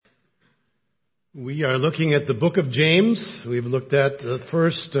We are looking at the book of James. We've looked at the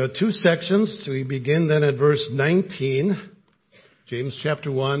first two sections. We begin then at verse 19. James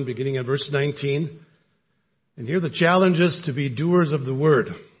chapter 1, beginning at verse 19. And here the challenge is to be doers of the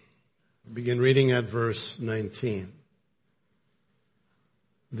word. We begin reading at verse 19.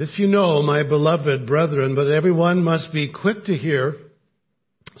 This you know, my beloved brethren, but everyone must be quick to hear,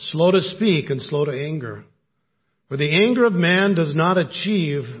 slow to speak, and slow to anger. For the anger of man does not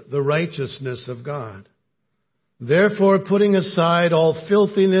achieve the righteousness of God. Therefore, putting aside all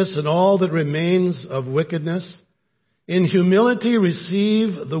filthiness and all that remains of wickedness, in humility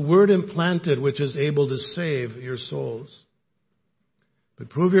receive the word implanted, which is able to save your souls. But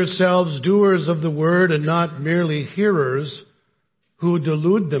prove yourselves doers of the word and not merely hearers who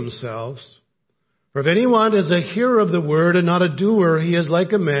delude themselves. For if anyone is a hearer of the word and not a doer, he is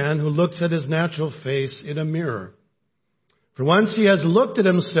like a man who looks at his natural face in a mirror. For once he has looked at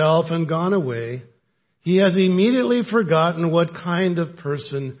himself and gone away, he has immediately forgotten what kind of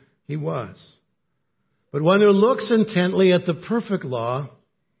person he was. But one who looks intently at the perfect law,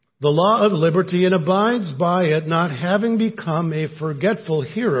 the law of liberty, and abides by it, not having become a forgetful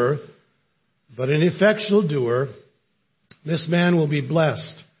hearer, but an effectual doer, this man will be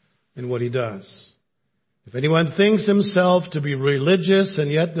blessed in what he does. If anyone thinks himself to be religious and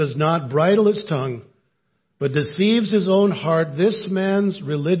yet does not bridle his tongue, but deceives his own heart, this man's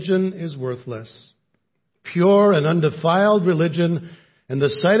religion is worthless. Pure and undefiled religion in the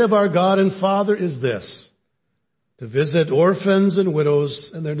sight of our God and Father is this: to visit orphans and widows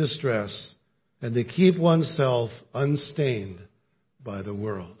in their distress, and to keep oneself unstained by the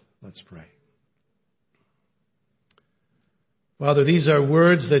world. Let's pray. Father, these are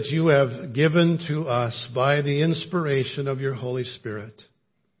words that you have given to us by the inspiration of your Holy Spirit.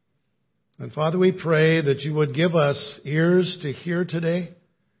 And Father, we pray that you would give us ears to hear today,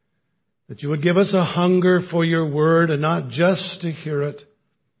 that you would give us a hunger for your word and not just to hear it,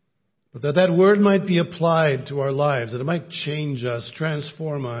 but that that word might be applied to our lives, that it might change us,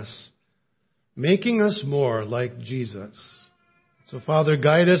 transform us, making us more like Jesus. So Father,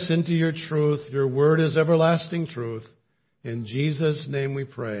 guide us into your truth. Your word is everlasting truth. In Jesus' name we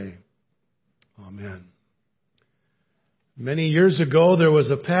pray. Amen. Many years ago, there was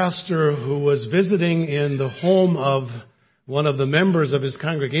a pastor who was visiting in the home of one of the members of his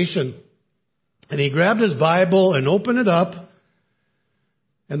congregation. And he grabbed his Bible and opened it up.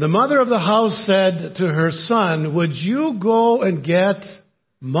 And the mother of the house said to her son, "Would you go and get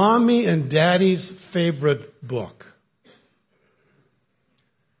Mommy and Daddy's favorite book?"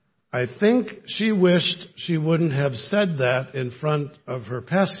 I think she wished she wouldn't have said that in front of her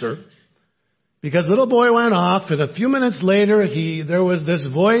pastor, because little boy went off, and a few minutes later, there was this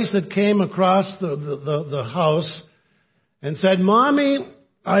voice that came across the house and said, "Mommy,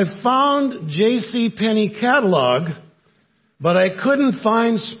 I found J.C. Penney catalog, but I couldn't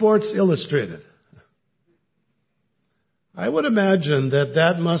find Sports Illustrated." I would imagine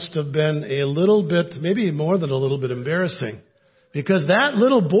that must have been a little bit, maybe more than a little bit embarrassing, because that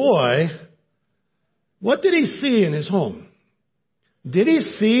little boy, what did he see in his home? Did he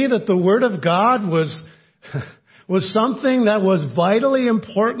see that the Word of God was something that was vitally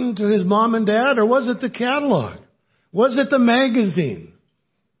important to his mom and dad, or was it the catalog? Was it the magazine?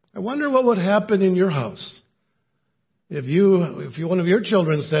 I wonder what would happen in your house if one of your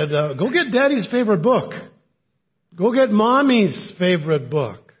children said, "Go get Daddy's favorite book. Go get Mommy's favorite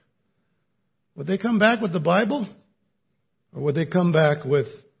book." Would they come back with the Bible, or would they come back with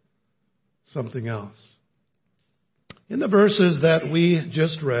something else? In the verses that we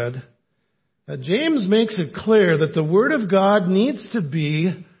just read, James makes it clear that the Word of God needs to be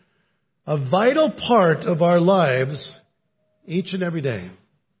a vital part of our lives each and every day.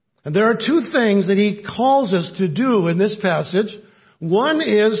 And there are two things that he calls us to do in this passage. One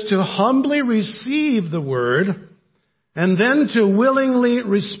is to humbly receive the Word, and then to willingly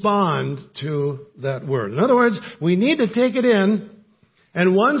respond to that Word. In other words, we need to take it in,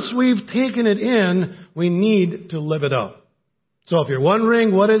 and once we've taken it in, we need to live it out. So if you're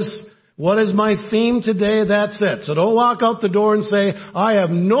wondering what is my theme today, that's it. So don't walk out the door and say, "I have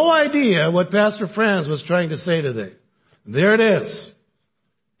no idea what Pastor Franz was trying to say today." There it is.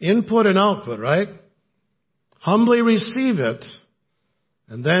 Input and output, right? Humbly receive it,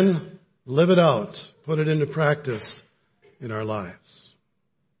 and then live it out. Put it into practice in our lives.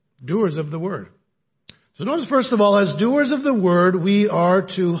 Doers of the Word. So notice, first of all, as doers of the Word, we are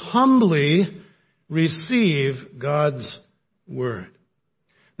to humbly receive God's Word.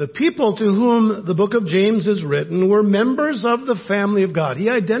 The people to whom the book of James is written were members of the family of God. He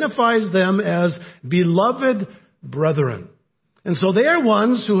identifies them as beloved brethren. And so they are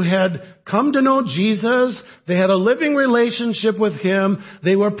ones who had come to know Jesus. They had a living relationship with Him.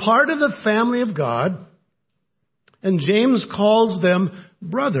 They were part of the family of God. And James calls them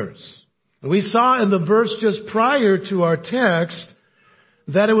brothers. We saw in the verse just prior to our text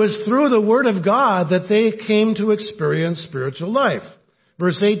that it was through the Word of God that they came to experience spiritual life.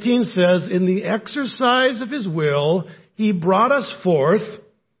 Verse 18 says, in the exercise of His will, He brought us forth,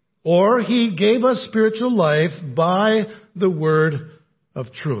 or He gave us spiritual life by the word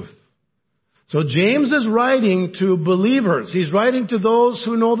of truth. So James is writing to believers. He's writing to those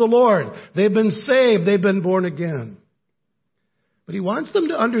who know the Lord. They've been saved. They've been born again. But he wants them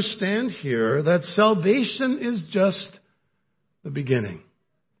to understand here that salvation is just the beginning.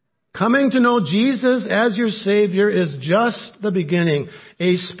 Coming to know Jesus as your Savior is just the beginning.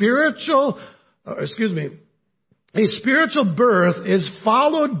 A spiritual birth is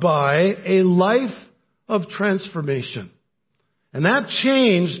followed by a life of transformation. And that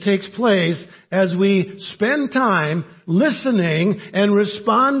change takes place as we spend time listening and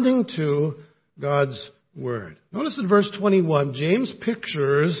responding to God's Word. Notice in verse 21, James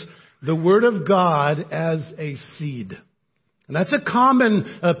pictures the Word of God as a seed. And that's a common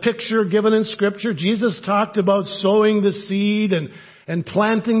picture given in Scripture. Jesus talked about sowing the seed and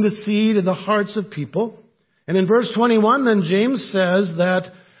planting the seed in the hearts of people. And in verse 21, then James says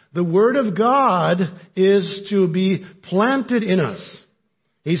that the Word of God is to be planted in us.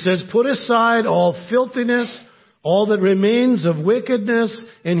 He says, put aside all filthiness, all that remains of wickedness,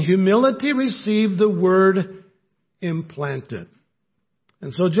 and humility receive the Word implanted.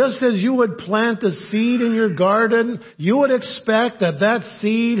 And so just as you would plant a seed in your garden, you would expect that that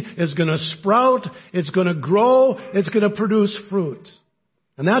seed is going to sprout, it's going to grow, it's going to produce fruit.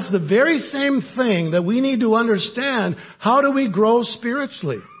 And that's the very same thing that we need to understand. How do we grow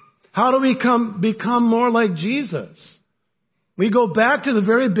spiritually? How do we become more like Jesus? We go back to the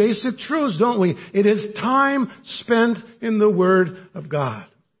very basic truths, don't we? It is time spent in the Word of God.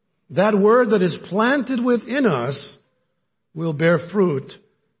 That Word that is planted within us will bear fruit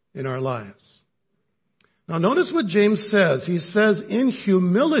in our lives. Now notice what James says. He says, in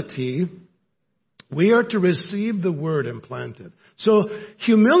humility, we are to receive the Word implanted. So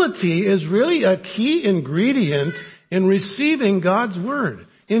humility is really a key ingredient in receiving God's Word.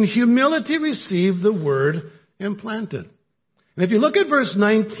 In humility, receive the Word implanted. And if you look at verse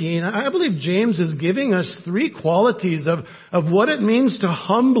 19, I believe James is giving us three qualities of what it means to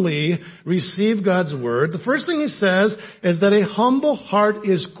humbly receive God's Word. The first thing he says is that a humble heart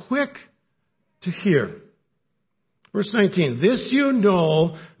is quick to hear. Verse 19, this you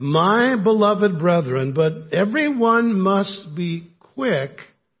know, my beloved brethren, but everyone must be quick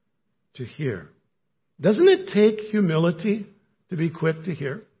to hear. Doesn't it take humility to be quick to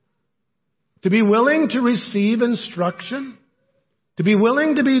hear? To be willing to receive instruction? To be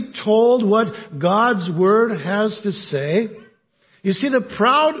willing to be told what God's Word has to say? You see, the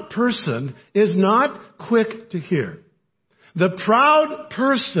proud person is not quick to hear. The proud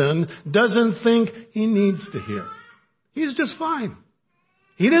person doesn't think he needs to hear. He's just fine.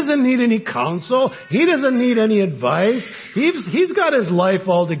 He doesn't need any counsel. He doesn't need any advice. He's got his life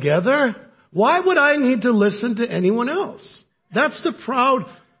all together. Why would I need to listen to anyone else? That's the proud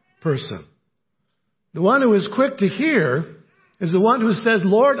person. The one who is quick to hear is the one who says,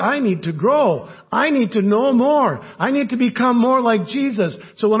 Lord, I need to grow. I need to know more. I need to become more like Jesus.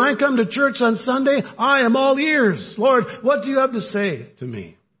 So when I come to church on Sunday, I am all ears. Lord, what do you have to say to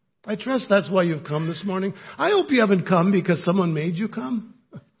me? I trust that's why you've come this morning. I hope you haven't come because someone made you come.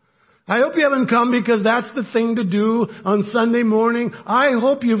 I hope you haven't come because that's the thing to do on Sunday morning. I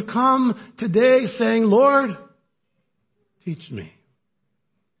hope you've come today saying, Lord, teach me.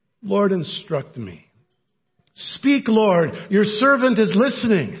 Lord, instruct me. Speak, Lord. Your servant is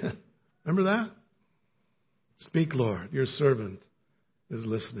listening. Remember that? Speak, Lord. Your servant is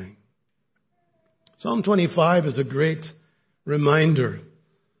listening. Psalm 25 is a great reminder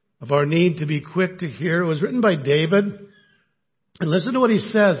of our need to be quick to hear. It was written by David. And listen to what he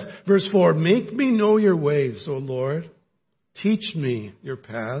says. Verse 4, make me know your ways, O Lord. Teach me your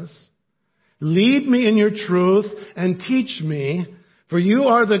paths. Lead me in your truth and teach me. For you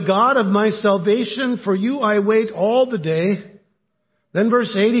are the God of my salvation. For you I wait all the day. Then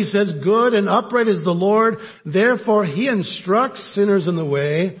verse 8 he says, good and upright is the Lord. Therefore he instructs sinners in the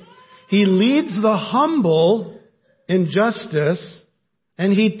way. He leads the humble in justice.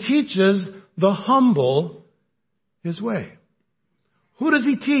 And he teaches the humble his way. Who does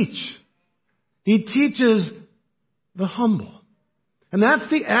he teach? He teaches the humble. And that's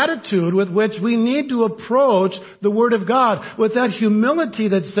the attitude with which we need to approach the Word of God, with that humility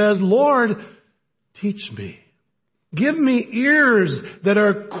that says, Lord, teach me. Give me ears that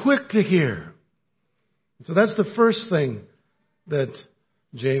are quick to hear. So that's the first thing that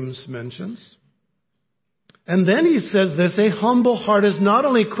James mentions. And then he says this, a humble heart is not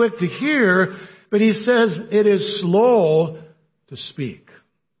only quick to hear, but he says it is slow to speak.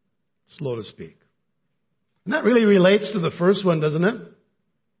 Slow to speak. And that really relates to the first one, doesn't it?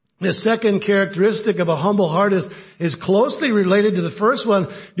 The second characteristic of a humble heart is closely related to the first one,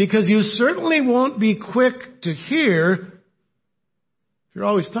 because you certainly won't be quick to hear if you're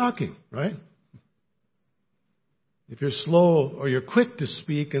always talking, right? If you're slow or you're quick to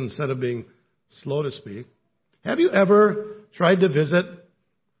speak instead of being slow to speak. Have you ever tried to visit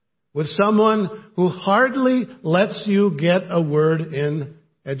with someone who hardly lets you get a word in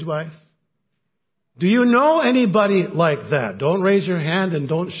edgewise? Do you know anybody like that? Don't raise your hand and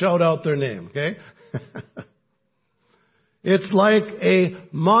don't shout out their name, okay? It's like a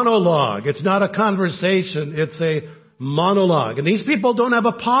monologue. It's not a conversation. It's a monologue. And these people don't have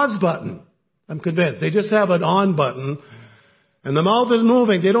a pause button. I'm convinced. They just have an on button. And the mouth is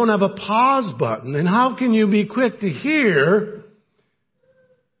moving. They don't have a pause button. And how can you be quick to hear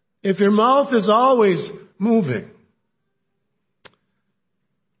if your mouth is always moving?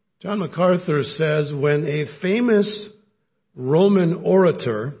 John MacArthur says, when a famous Roman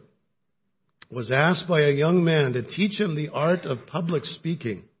orator was asked by a young man to teach him the art of public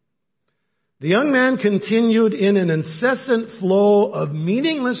speaking, the young man continued in an incessant flow of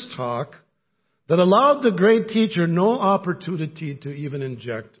meaningless talk that allowed the great teacher no opportunity to even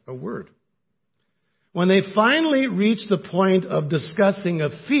inject a word. When they finally reached the point of discussing a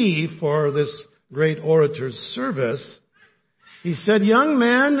fee for this great orator's service, he said, "Young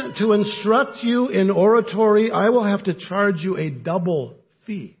man, to instruct you in oratory, I will have to charge you a double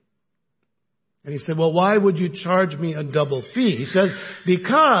fee." And he said, "Well, why would you charge me a double fee?" He says,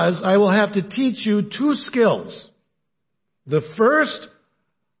 "Because I will have to teach you two skills. The first,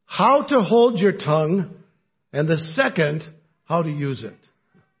 how to hold your tongue, and the second, how to use it."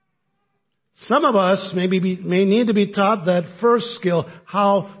 Some of us may need to be taught that first skill,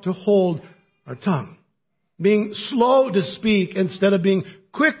 how to hold our tongue. Being slow to speak instead of being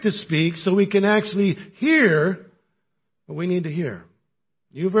quick to speak, so we can actually hear what we need to hear.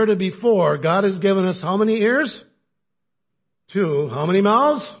 You've heard it before. God has given us how many ears? 2. How many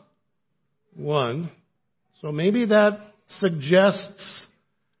mouths? 1. So maybe that suggests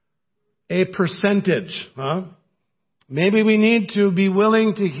a percentage, huh? Maybe we need to be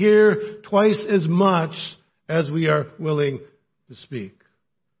willing to hear twice as much as we are willing to speak.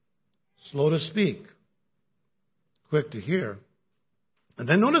 Slow to speak. Quick to hear. And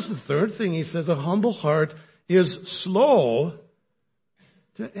then notice the third thing he says, a humble heart is slow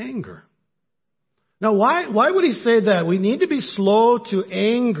to anger. Now, why would he say that? We need to be slow to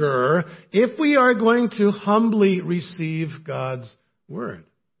anger if we are going to humbly receive God's word.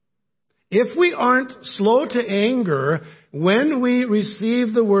 If we aren't slow to anger when we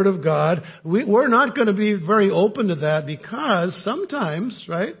receive the word of God, we're not going to be very open to that, because sometimes,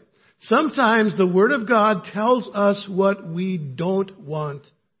 right? Sometimes the Word of God tells us what we don't want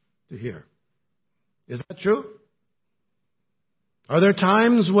to hear. Is that true? Are there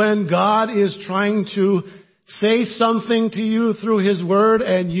times when God is trying to say something to you through His Word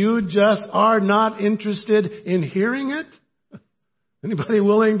and you just are not interested in hearing it? Anybody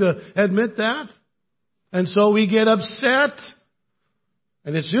willing to admit that? And so we get upset.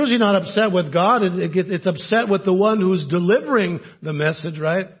 And it's usually not upset with God. It's upset with the one who's delivering the message,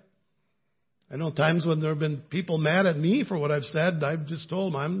 right? I know times when there have been people mad at me for what I've said. I've just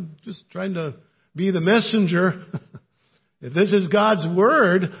told them, I'm just trying to be the messenger. If this is God's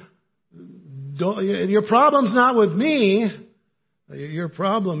word, your problem's not with me. Your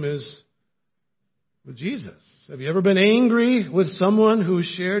problem is with Jesus. Have you ever been angry with someone who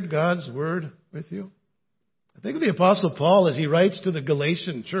shared God's word with you? I think of the Apostle Paul as he writes to the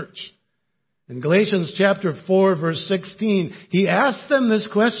Galatian church. In Galatians chapter 4, verse 16, he asks them this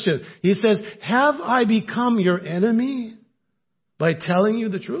question. He says, "Have I become your enemy by telling you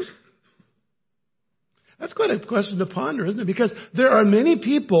the truth?" That's quite a question to ponder, isn't it? Because there are many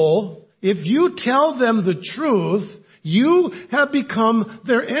people, if you tell them the truth, you have become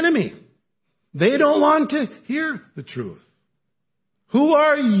their enemy. They don't want to hear the truth. Who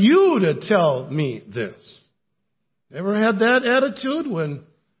are you to tell me this? Ever had that attitude when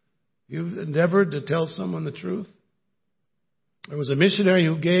you've endeavored to tell someone the truth? There was a missionary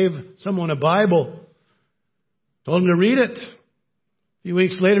who gave someone a Bible, told him to read it. A few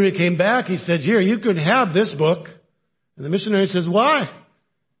weeks later he came back. He said, "Here, you could have this book." And the missionary says, "Why?"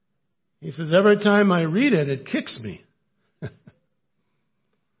 He says, "Every time I read it, it kicks me."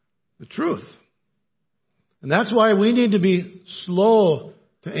 The truth. And that's why we need to be slow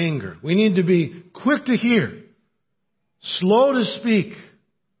to anger. We need to be quick to hear, slow to speak,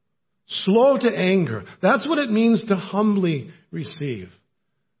 slow to anger. That's what it means to humbly receive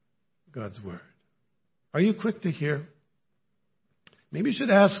God's word. Are you quick to hear? Maybe you should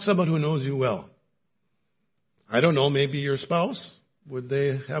ask someone who knows you well. I don't know, maybe your spouse. Would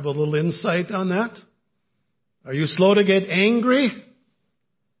they have a little insight on that? Are you slow to get angry?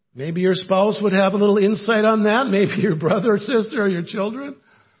 Maybe your spouse would have a little insight on that. Maybe your brother or sister or your children.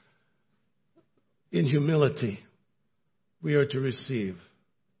 In humility, we are to receive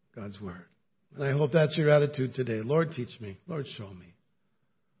God's word. And I hope that's your attitude today. Lord, teach me. Lord, show me.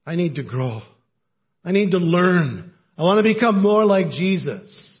 I need to grow. I need to learn. I want to become more like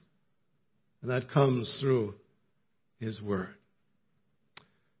Jesus. And that comes through His word.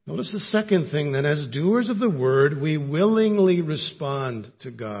 Notice the second thing, then, as doers of the word, we willingly respond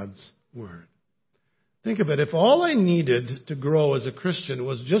to God's word. Think of it. If all I needed to grow as a Christian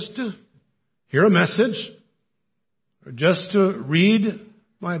was just to hear a message or just to read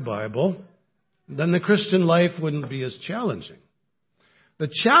my Bible, then the Christian life wouldn't be as challenging. The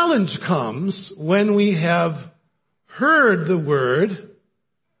challenge comes when we have heard the word.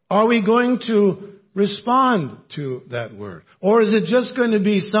 Are we going to respond to that word? Or is it just going to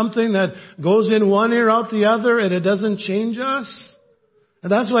be something that goes in one ear, out the other, and it doesn't change us?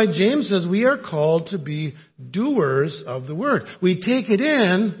 And that's why James says we are called to be doers of the word. We take it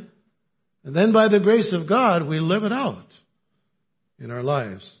in, and then by the grace of God, we live it out in our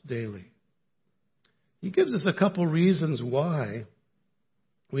lives daily. He gives us a couple reasons why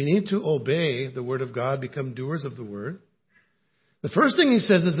we need to obey the word of God, become doers of the word. The first thing he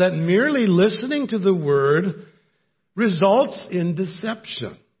says is that merely listening to the word results in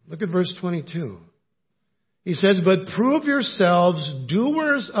deception. Look at verse 22. He says, "But prove yourselves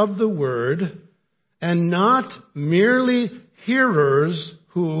doers of the word and not merely hearers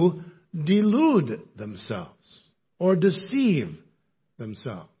who delude themselves or deceive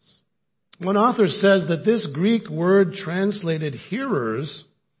themselves." One author says that this Greek word translated hearers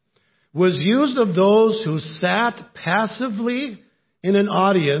was used of those who sat passively in an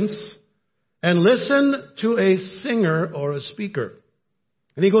audience and listened to a singer or a speaker.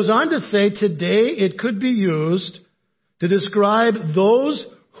 And he goes on to say today it could be used to describe those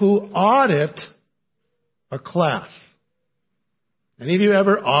who audit a class. Any of you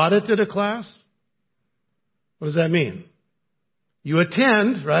ever audited a class? What does that mean? You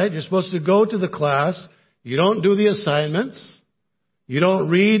attend, right? You're supposed to go to the class. You don't do the assignments. You don't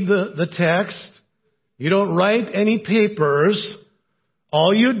read the text. You don't write any papers.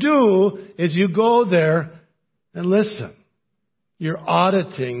 All you do is you go there and listen. You're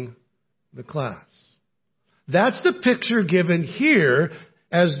auditing the class. That's the picture given here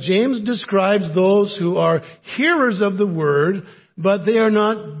as James describes those who are hearers of the word, but they are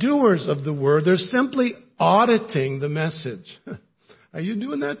not doers of the word. They're simply auditing the message. Are you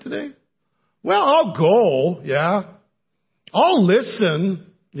doing that today? Well, I'll go, yeah. I'll listen,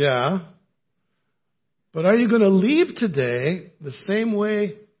 yeah. But are you going to leave today the same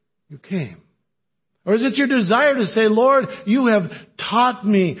way you came? Or is it your desire to say, Lord, you have taught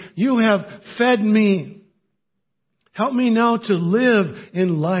me, you have fed me. Help me now to live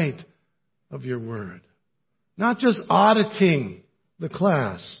in light of your word. Not just auditing the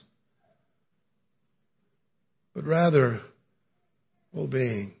class, but rather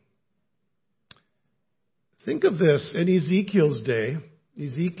obeying. Think of this. In Ezekiel's day,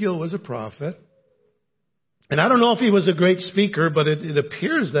 Ezekiel was a prophet. And I don't know if he was a great speaker, but it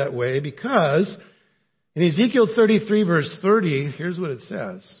appears that way because in Ezekiel 33 verse 30, here's what it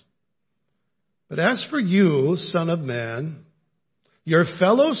says. "But as for you, son of man, your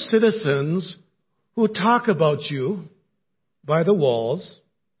fellow citizens who talk about you by the walls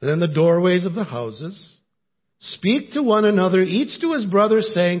and in the doorways of the houses, speak to one another, each to his brother,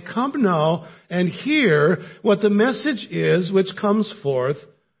 saying, 'Come now and hear what the message is which comes forth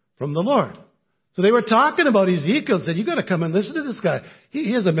from the Lord.'" So they were talking about Ezekiel, said, "You got to come and listen to this guy.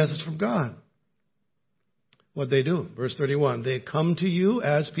 He has a message from God." What they do? Verse 31, "They come to you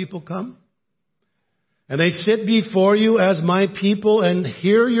as people come, and they sit before you as my people and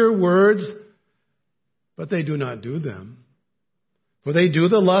hear your words, but they do not do them. For they do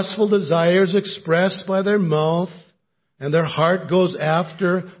the lustful desires expressed by their mouth, and their heart goes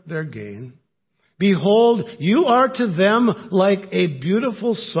after their gain. Behold, you are to them like a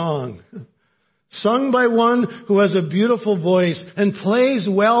beautiful song, sung by one who has a beautiful voice and plays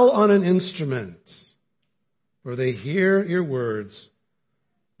well on an instrument. For they hear your words,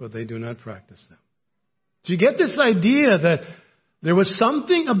 but they do not practice them." So you get this idea that There was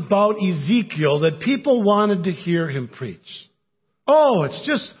something about Ezekiel that people wanted to hear him preach. Oh, it's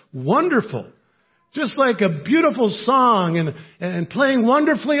just wonderful. Just like a beautiful song and playing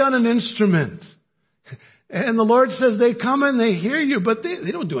wonderfully on an instrument. And the Lord says they come and they hear you, but they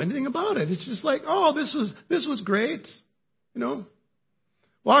don't do anything about it. It's just like, oh, this was great.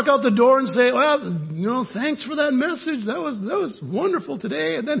 Walk out the door and say, well, thanks for that message. That was wonderful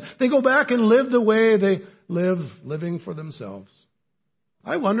today. And then they go back and live the way they living for themselves.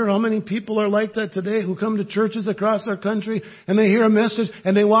 I wonder how many people are like that today who come to churches across our country and they hear a message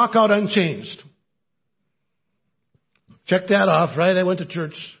and they walk out unchanged. Check that off, right? I went to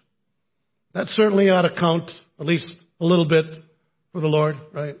church. That certainly ought to count at least a little bit for the Lord,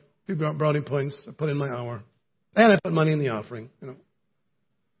 right? Few brownie points. I put in my hour. And I put money in the offering,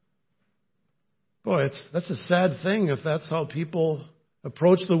 Boy, that's a sad thing if that's how people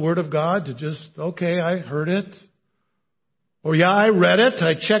approach the Word of God, to just, okay, I heard it. Or yeah, I read it.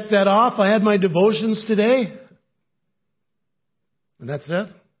 I checked that off. I had my devotions today. And that's it.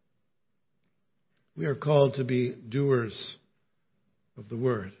 We are called to be doers of the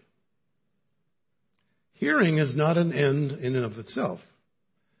Word. Hearing is not an end in and of itself.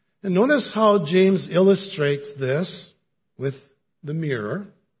 And notice how James illustrates this with the mirror.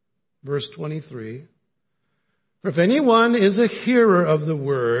 Verse 23. For if anyone is a hearer of the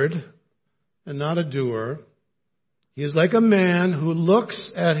Word and not a doer, he is like a man who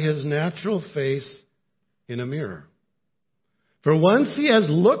looks at his natural face in a mirror. For once he has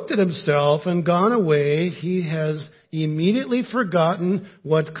looked at himself and gone away, he has immediately forgotten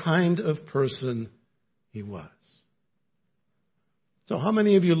what kind of person he was. So how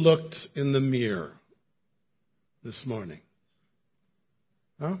many of you looked in the mirror this morning?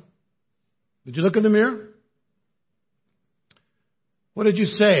 Huh? Did you look in the mirror? What did you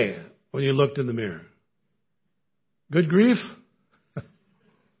say when you looked in the mirror? Good grief? Did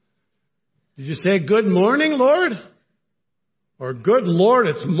you say, good morning, Lord? Or good Lord,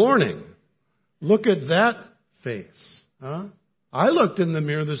 it's morning. Look at that face. Huh? I looked in the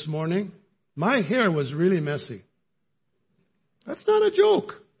mirror this morning. My hair was really messy. That's not a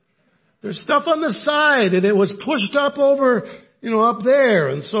joke. There's stuff on the side and it was pushed up over, up there.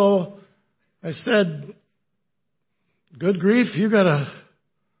 And so I said, good grief, you gotta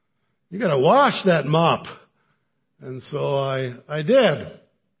wash that mop. And so I did.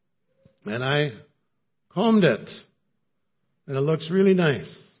 And I combed it. And it looks really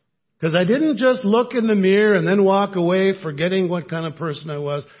nice. Because I didn't just look in the mirror and then walk away forgetting what kind of person I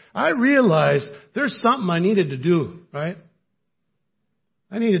was. I realized there's something I needed to do, right?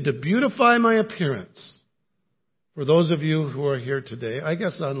 I needed to beautify my appearance. For those of you who are here today, I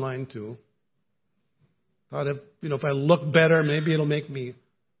guess online too. Thought if I look better, maybe it'll make me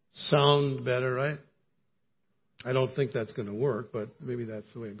sound better, right? I don't think that's going to work, but maybe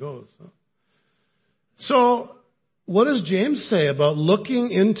that's the way it goes. So, what does James say about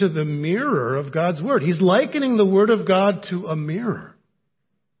looking into the mirror of God's Word? He's likening the Word of God to a mirror.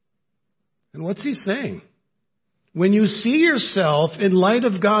 And what's he saying? When you see yourself in light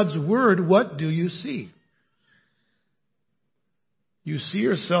of God's Word, what do you see? You see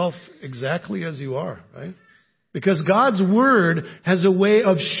yourself exactly as you are, right? Because God's Word has a way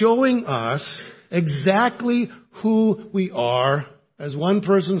of showing us exactly who we are. As one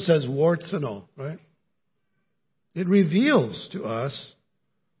person says, warts and all, right? It reveals to us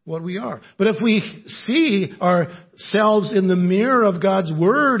what we are. But if we see ourselves in the mirror of God's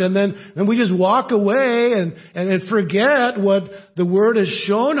Word and then we just walk away and forget what the Word has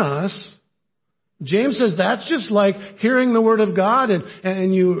shown us, James says that's just like hearing the Word of God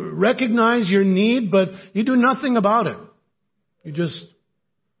and you recognize your need, but you do nothing about it. You just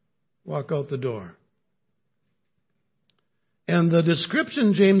walk out the door. And the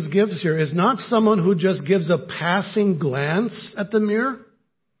description James gives here is not someone who just gives a passing glance at the mirror.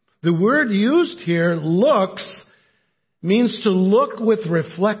 The word used here, looks, means to look with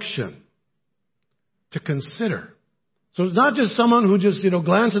reflection, to consider. So it's not just someone who just,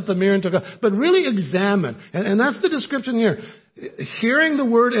 glance at the mirror and but really examine. And that's the description here. Hearing the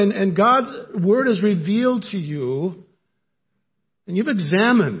word and God's word is revealed to you, and you've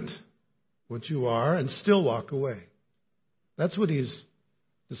examined what you are and still walk away. That's what he's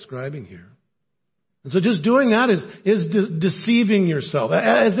describing here. And so just doing that is deceiving yourself.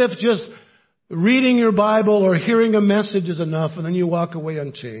 As if just reading your Bible or hearing a message is enough and then you walk away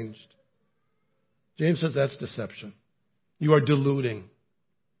unchanged. James says that's deception. You are deluding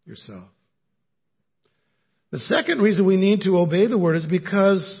yourself. The second reason we need to obey the word is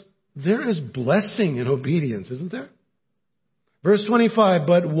because there is blessing in obedience, isn't there? Verse 25,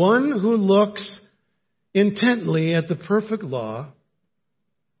 but one who looks intently at the perfect law,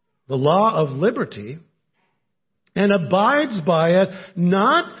 the law of liberty, and abides by it,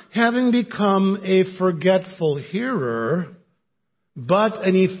 not having become a forgetful hearer, but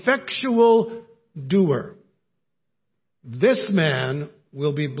an effectual doer. This man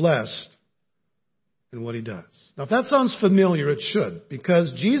will be blessed in what he does. Now, if that sounds familiar, it should,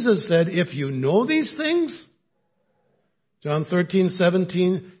 because Jesus said, if you know these things, John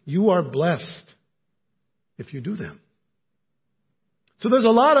 13:17, you are blessed if you do them. So there's a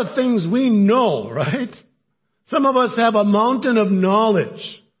lot of things we know, right? Some of us have a mountain of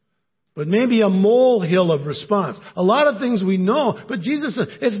knowledge, but maybe a molehill of response. A lot of things we know, but Jesus says,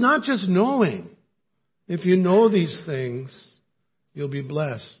 it's not just knowing. If you know these things, you'll be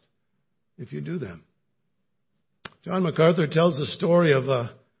blessed if you do them. John MacArthur tells the story of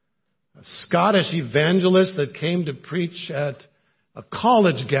a Scottish evangelist that came to preach at a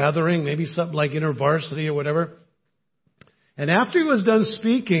college gathering, maybe something like InterVarsity or whatever. And after he was done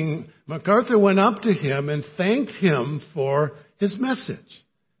speaking, MacArthur went up to him and thanked him for his message.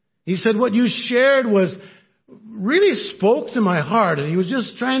 He said, what you shared really spoke to my heart. And he was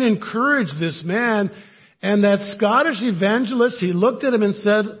just trying to encourage this man. And that Scottish evangelist, he looked at him and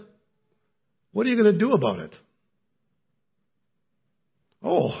said, what are you going to do about it?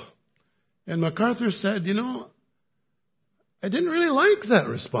 Oh, and MacArthur said, I didn't really like that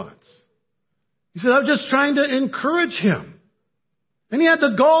response. He said, I was just trying to encourage him. And he had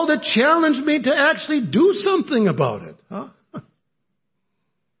the gall to challenge me to actually do something about it. Huh?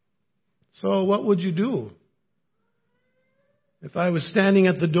 So what would you do if I was standing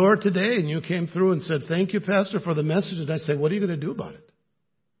at the door today and you came through and said, thank you, Pastor, for the message? And I say, what are you going to do about it?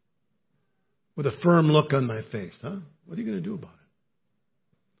 With a firm look on my face. Huh? What are you going to do about it?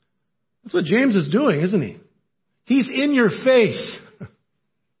 That's what James is doing, isn't he? He's in your face.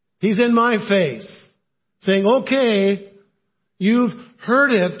 He's in my face. Saying, okay, you've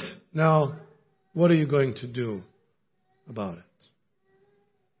heard it. Now, what are you going to do about it?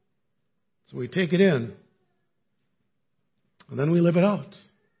 So we take it in. And then we live it out.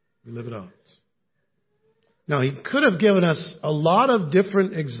 We live it out. Now, he could have given us a lot of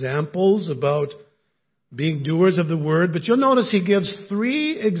different examples about being doers of the word, but you'll notice he gives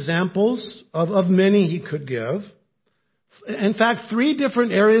 3 examples of many he could give. In fact, 3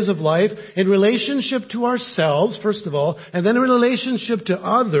 different areas of life in relationship to ourselves, first of all, and then in relationship to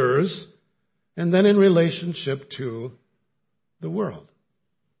others, and then in relationship to the world.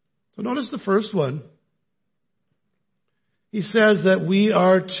 So notice the first one. He says that we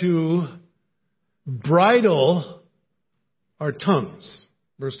are to bridle our tongues.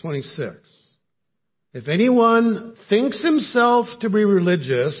 Verse 26. If anyone thinks himself to be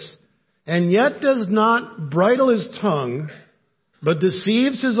religious and yet does not bridle his tongue, but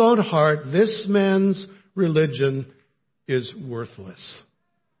deceives his own heart, this man's religion is worthless.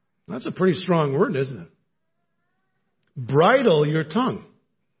 That's a pretty strong word, isn't it? Bridle your tongue.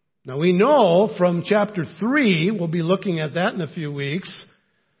 Now we know from chapter 3, we'll be looking at that in a few weeks,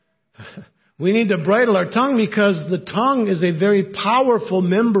 we need to bridle our tongue because the tongue is a very powerful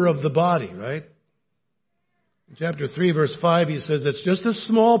member of the body, right? In chapter 3, verse 5, he says, it's just a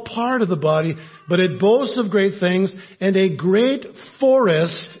small part of the body, but it boasts of great things, and a great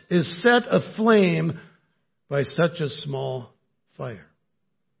forest is set aflame by such a small fire.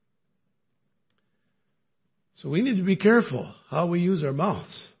 So we need to be careful how we use our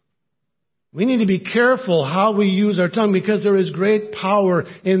mouths. We need to be careful how we use our tongue because there is great power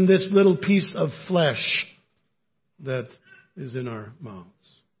in this little piece of flesh that is in our mouths.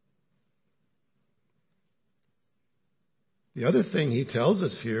 The other thing he tells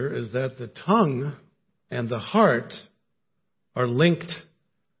us here is that the tongue and the heart are linked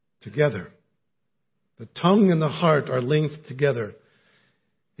together. The tongue and the heart are linked together.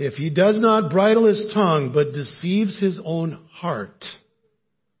 If he does not bridle his tongue but deceives his own heart,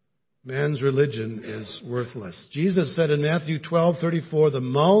 man's religion is worthless. Jesus said in Matthew 12:34, the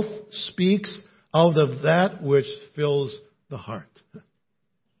mouth speaks out of that which fills the heart.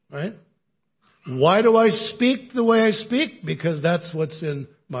 Right? Why do I speak the way I speak? Because that's what's in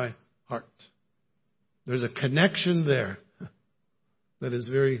my heart. There's a connection there that is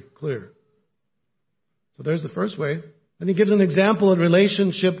very clear. So there's the first way. Then he gives an example in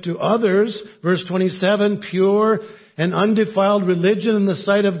relationship to others. Verse 27, pure and undefiled religion in the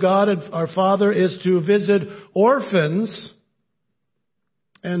sight of God and our Father is to visit orphans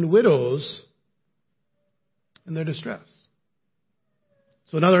and widows in their distress.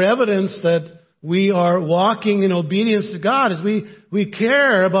 So another evidence that we are walking in obedience to God is we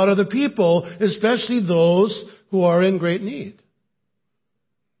care about other people, especially those who are in great need.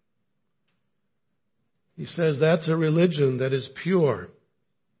 He says that's a religion that is pure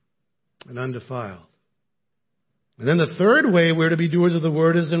and undefiled. And then the third way we're to be doers of the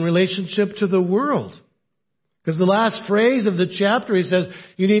word is in relationship to the world. Because the last phrase of the chapter, he says,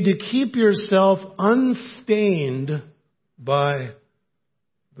 you need to keep yourself unstained by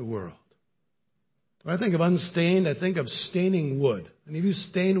the world. When I think of unstained, I think of staining wood. Any of you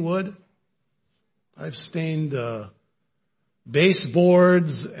stain wood? I've stained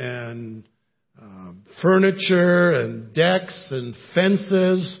baseboards and furniture and decks and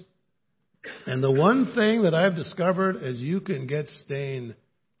fences. And the one thing that I've discovered is you can get stain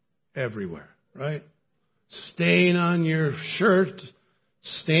everywhere, right? Stain on your shirt,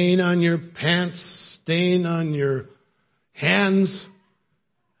 stain on your pants, stain on your hands.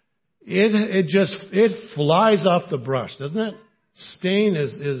 It flies off the brush, doesn't it? Stain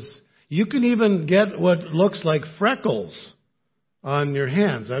is you can even get what looks like freckles on your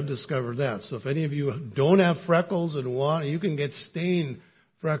hands. I've discovered that. So if any of you don't have freckles and want, you can get stain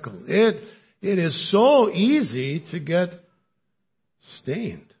freckles. It is so easy to get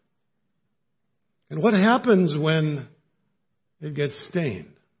stained. And what happens when it gets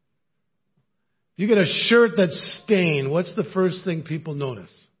stained? If you get a shirt that's stained, what's the first thing people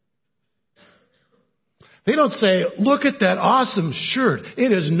notice? They don't say, look at that awesome shirt.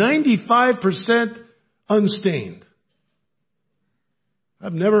 It is 95% unstained.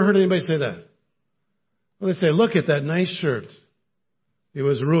 I've never heard anybody say that. Well, they say, look at that nice shirt. It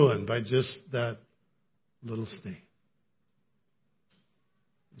was ruined by just that little stain.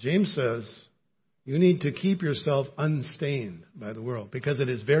 James says, you need to keep yourself unstained by the world because it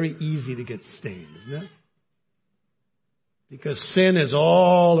is very easy to get stained, isn't it? Because sin is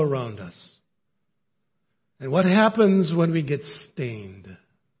all around us. And what happens when we get stained?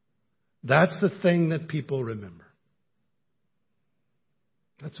 That's the thing that people remember.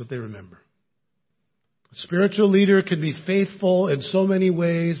 That's what they remember. A spiritual leader can be faithful in so many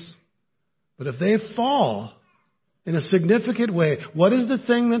ways, but if they fall in a significant way, what is the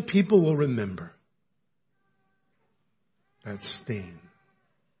thing that people will remember? That stain.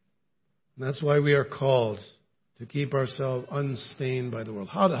 And that's why we are called to keep ourselves unstained by the world.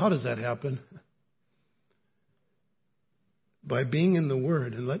 How does that happen? By being in the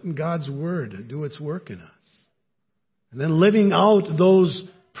Word and letting God's Word do its work in us. And then living out those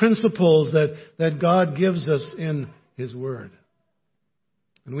principles that God gives us in His Word.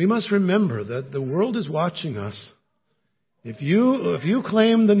 And we must remember that the world is watching us. If you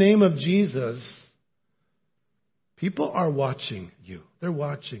claim the name of Jesus, people are watching you. They're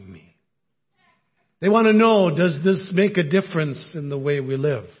watching me. They want to know, does this make a difference in the way we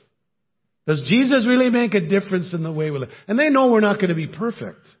live? Does Jesus really make a difference in the way we live? And they know we're not going to be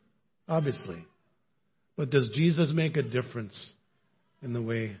perfect, obviously. But does Jesus make a difference in the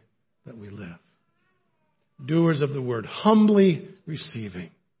way that we live? Doers of the word, humbly receiving,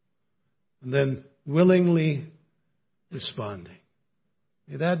 and then willingly responding.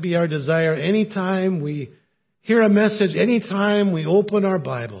 May that be our desire anytime we hear a message, anytime we open our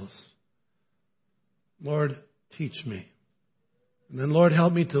Bibles. Lord, teach me. And then, Lord,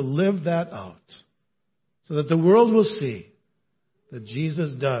 help me to live that out so that the world will see that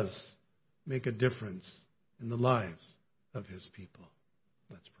Jesus does make a difference in the lives of His people.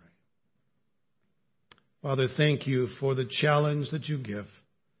 Let's pray. Father, thank you for the challenge that you give.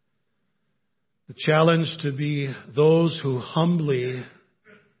 The challenge to be those who humbly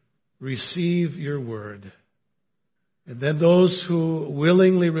receive your word. And then those who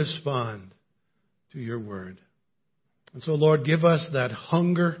willingly respond to your word. And so, Lord, give us that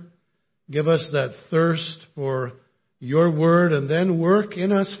hunger, give us that thirst for your word, and then work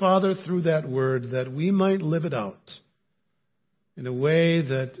in us, Father, through that word, that we might live it out in a way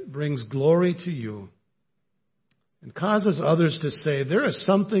that brings glory to you and causes others to say, there is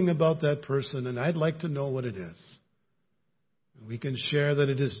something about that person, and I'd like to know what it is. And we can share that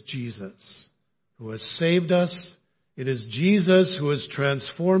it is Jesus who has saved us. It is Jesus who is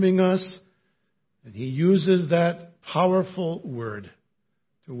transforming us, and He uses that powerful word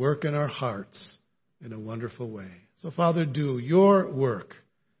to work in our hearts in a wonderful way. So, Father, do your work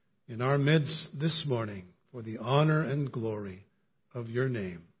in our midst this morning for the honor and glory of your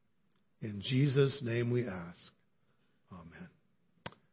name. In Jesus' name we ask. Amen.